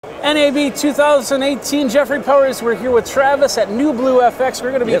NAB 2018, Jeffrey Powers. We're here with Travis at NewBlueFX.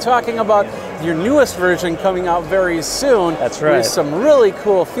 We're going to be talking about your newest version coming out very soon. That's right. With some really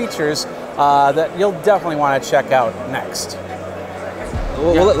cool features that you'll definitely want to check out next.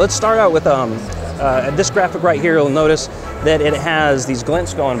 Well, let's start out with this graphic right here. You'll notice that it has these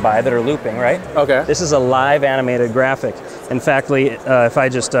glints going by that are looping, right? Okay. This is a live animated graphic. In fact, if I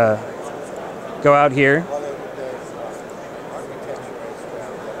just go out here,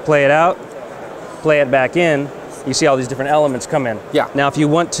 play it out, play it back in, you see all these different elements come in. Yeah. Now, if you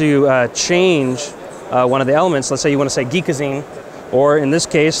want to change one of the elements, let's say you want to say Geekazine, or in this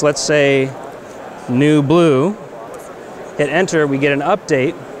case, let's say New Blue, hit enter, we get an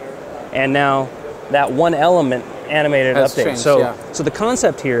update, and now that one element animated update. Changed, so the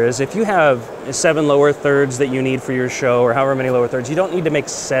concept here is if you have 7 lower thirds that you need for your show, or however many lower thirds, you don't need to make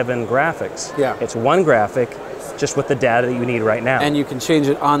 7 graphics. Yeah. It's one graphic, just with the data that you need right now. And you can change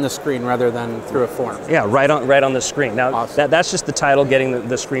it on the screen rather than through a form. Yeah, right on the screen. Now, awesome. that's just the title getting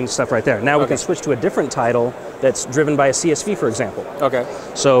the screen stuff right there. Now we can switch to a different title that's driven by a CSV, for example. Okay.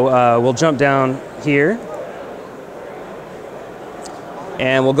 So we'll jump down here,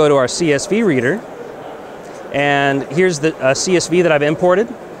 and we'll go to our CSV reader. And here's the CSV that I've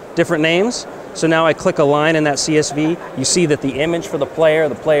imported, different names. So now I click a line in that CSV. You see that the image for the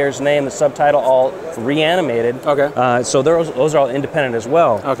player's name, the subtitle, all reanimated. Okay. So those are all independent as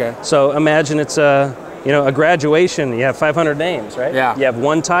well. Okay. So imagine it's a graduation. You have 500 names, right? Yeah. You have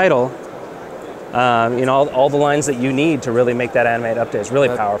one title. All the lines that you need to really make that animated update. It's really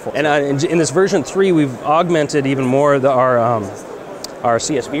powerful. And in this version 3, we've augmented even more our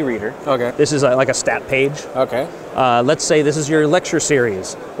CSV reader. Okay. This is like a stat page. Okay. Let's say this is your lecture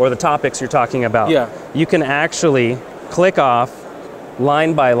series or the topics you're talking about. Yeah. You can actually click off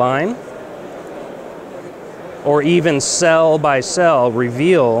line by line or even cell by cell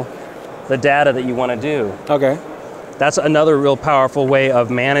reveal the data that you want to do. Okay. That's another real powerful way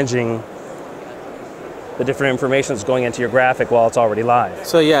of managing the different information that's going into your graphic while it's already live.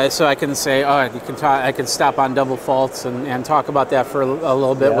 So yeah, so I can say, I can stop on double faults and talk about that for a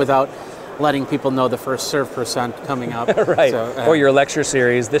little bit without letting people know the first serve percent coming up. Right. So, or your lecture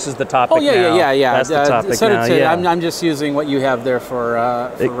series. This is the topic. Oh yeah, now. yeah. That's the topic now. Yeah. I'm just using what you have there for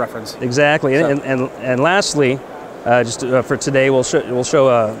reference. Exactly. So. And lastly, for today, we'll show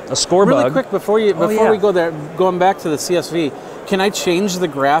a score really bug. Really quick before we go there, going back to the CSV, can I change the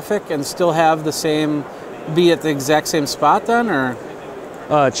graphic and still have the same? Be at the exact same spot then, or?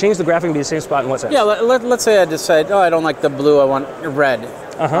 Change the graphic and be the same spot in what sense? Yeah, let's say I decide, I don't like the blue, I want red.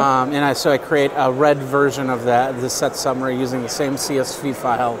 So I create a red version of the set summary using the same CSV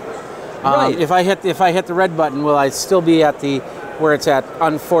file. Right. If I hit the red button, will I still be at where it's at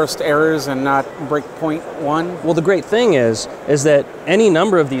unforced errors and not breakpoint 1? Well, the great thing is that any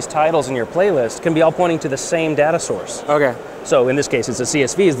number of these titles in your playlist can be all pointing to the same data source. Okay. So in this case, it's a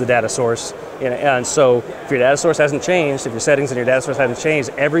CSV is the data source, and so if your data source hasn't changed, if your settings in your data source haven't changed,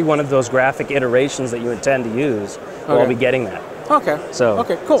 every one of those graphic iterations that you intend to use will all be getting that. Okay. So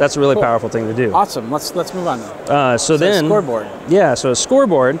cool. That's a really powerful thing to do. Awesome. Let's move on now. So then scoreboard. Yeah. So a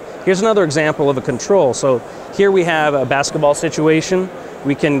scoreboard. Here's another example of a control. So here we have a basketball situation.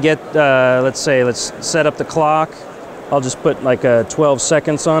 We can get let's set up the clock. I'll just put like 12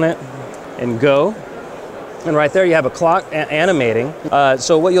 seconds on it and go. And right there you have a clock animating.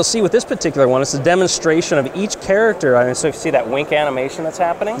 So what you'll see with this particular one is a demonstration of each character. So if you see that wink animation that's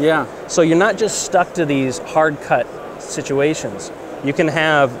happening? Yeah. So you're not just stuck to these hard cut situations. You can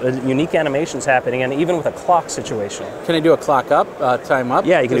have unique animations happening, and even with a clock situation. Can I do a clock up, time up?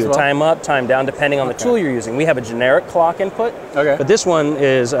 Yeah, you can do a time up, time down, depending on the tool you're using. We have a generic clock input, but this one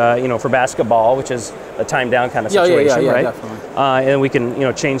is for basketball, which is a time down kind of situation, right? Definitely. And we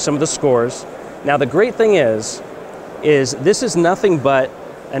can change some of the scores. Now the great thing is this is nothing but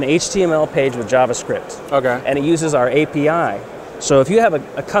an HTML page with JavaScript. Okay. And it uses our API. So if you have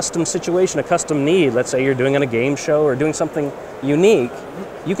a custom situation, a custom need, let's say you're doing on a game show or doing something unique,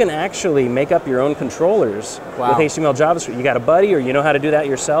 you can actually make up your own controllers with HTML, JavaScript. You got a buddy or you know how to do that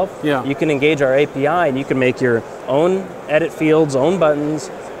yourself? Yeah. You can engage our API and you can make your own edit fields, own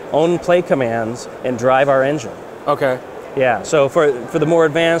buttons, own play commands, and drive our engine. Okay. Yeah, so for the more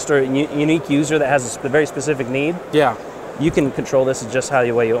advanced or unique user that has a very specific need, you can control this just how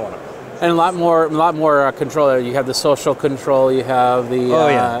the way you want it. And a lot more control. You have the social control. You have the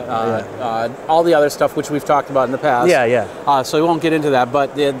all the other stuff which we've talked about in the past. So we won't get into that,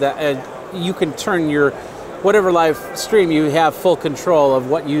 but you can turn your whatever live stream. You have full control of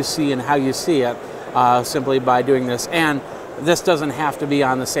what you see and how you see it simply by doing this. And this doesn't have to be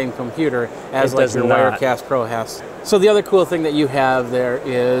on the same computer as like your Wirecast Pro has. So the other cool thing that you have there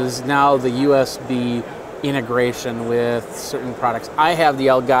is now the USB integration with certain products. I have the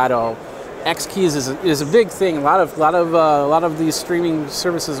Elgato. XKeys is a big thing. A lot of these streaming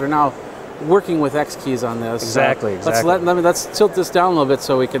services are now working with XKeys on this. Exactly. So let's tilt this down a little bit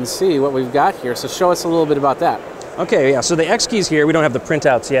so we can see what we've got here. So show us a little bit about that. Okay, yeah. So the XKeys here, we don't have the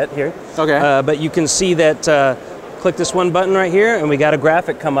printouts yet here. Okay. But you can see that. Click this one button right here, and we got a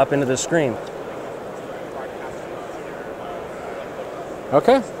graphic come up into the screen.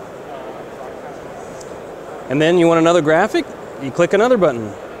 Okay. And then you want another graphic, you click another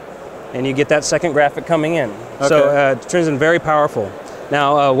button, and you get that second graphic coming in. Okay. So it turns in very powerful.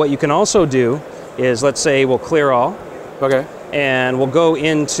 Now, what you can also do is, let's say we'll clear all. Okay. And we'll go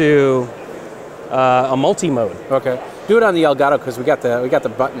into a multi-mode. Okay. Do it on the Elgato because we got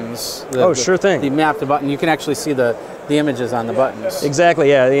the buttons. Sure thing. The map to button. You can actually see the images on the buttons. Exactly.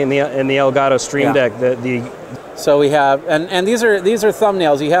 Yeah. In the Elgato Stream Deck, So we have and these are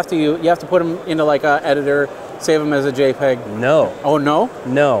thumbnails. You have to put them into like an editor, save them as a JPEG. No. Oh no.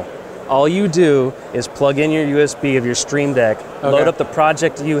 No. All you do is plug in your USB of your Stream Deck, load up the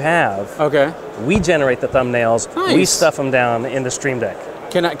project you have. Okay. We generate the thumbnails. Nice. We stuff them down in the Stream Deck.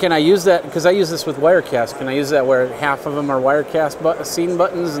 Can I use that, because I use this with Wirecast, can I use that where half of them are Wirecast scene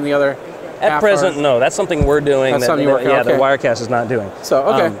buttons and the other half At present, no. That's something we're doing. That's something the Wirecast is not doing. So,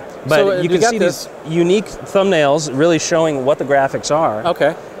 okay. But so you can see these unique thumbnails really showing what the graphics are.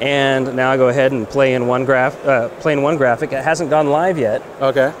 Okay. And now I go ahead and play in one graphic. It hasn't gone live yet.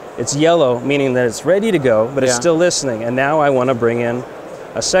 Okay. It's yellow, meaning that it's ready to go, but it's still listening. And now I want to bring in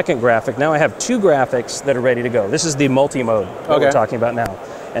a second graphic. Now I have two graphics that are ready to go. This is the multi-mode that we're talking about now.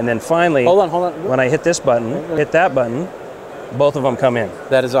 And then finally, hold on. When I hit this button, hit that button, both of them come in.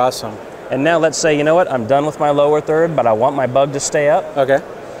 That is awesome. And now let's say, you know what, I'm done with my lower third, but I want my bug to stay up. Okay.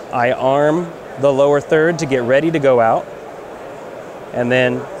 I arm the lower third to get ready to go out, and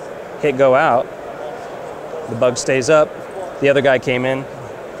then hit go out. The bug stays up. The other guy came in.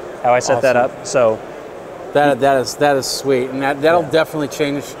 How I set that up. So that is sweet, and that'll definitely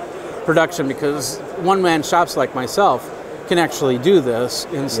change production, because one-man shops like myself can actually do this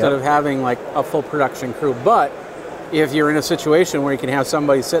instead of having like a full production crew. But if you're in a situation where you can have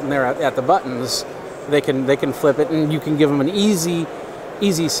somebody sitting there at the buttons, they can flip it, and you can give them an easy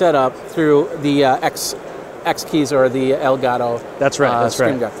setup through the XKeys or the Elgato. That's right.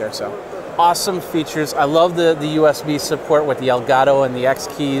 Stream Deck there. So awesome features. I love the USB support with the Elgato and the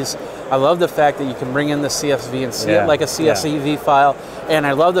XKeys. I love the fact that you can bring in the CSV and see it like a CSV file, and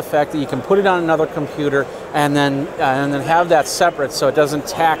I love the fact that you can put it on another computer and then have that separate, so it doesn't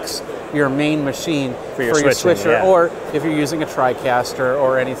tax your main machine for your switcher, or if you're using a TriCaster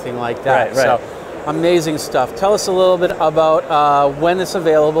or anything like that. Right. So amazing stuff. Tell us a little bit about when it's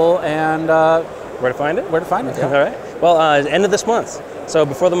available and where to find it. Where to find it? Yeah. All right. Well, end of this month. So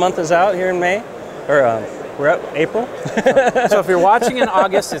before the month is out here in May, or we're at April. So if you're watching in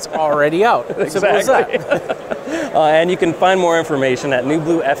August, it's already out. Simple as that. And you can find more information at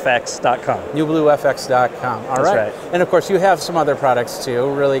NewBlueFX.com. NewBlueFX.com. All right. That's right. And of course, you have some other products too.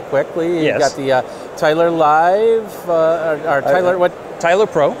 Really quickly, you've got the Tyler Live, or Tyler what? Tyler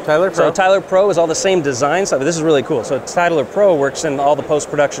Pro. Tyler Pro. So Tyler Pro is all the same design stuff. This is really cool. So Tyler Pro works in all the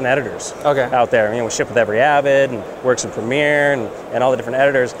post-production editors out there. You know, we ship with every Avid and works in Premiere and all the different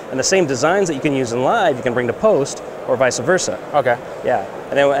editors. And the same designs that you can use in live, you can bring to post, or vice versa. Okay. Yeah.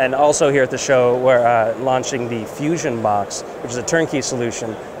 And also here at the show, we're launching the Fusion Box, which is a turnkey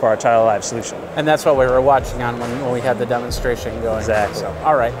solution for our Tyler Live solution. And that's what we were watching on when we had the demonstration going. Exactly. So,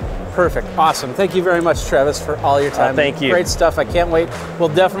 all right. Perfect. Awesome. Thank you very much, Travis, for all your time. Thank you. Great stuff. I can't wait. We'll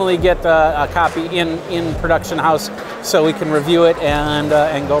definitely get a copy in production house so we can review it and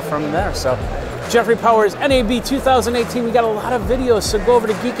go from there. So, Jeffrey Powers, NAB 2018. We got a lot of videos, so go over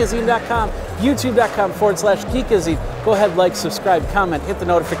to geekazine.com, youtube.com/geekazine. Go ahead, like, subscribe, comment, hit the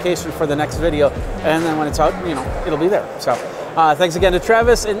notification for the next video, and then when it's out, it'll be there. So, thanks again to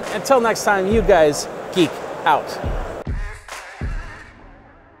Travis, and until next time, you guys geek out.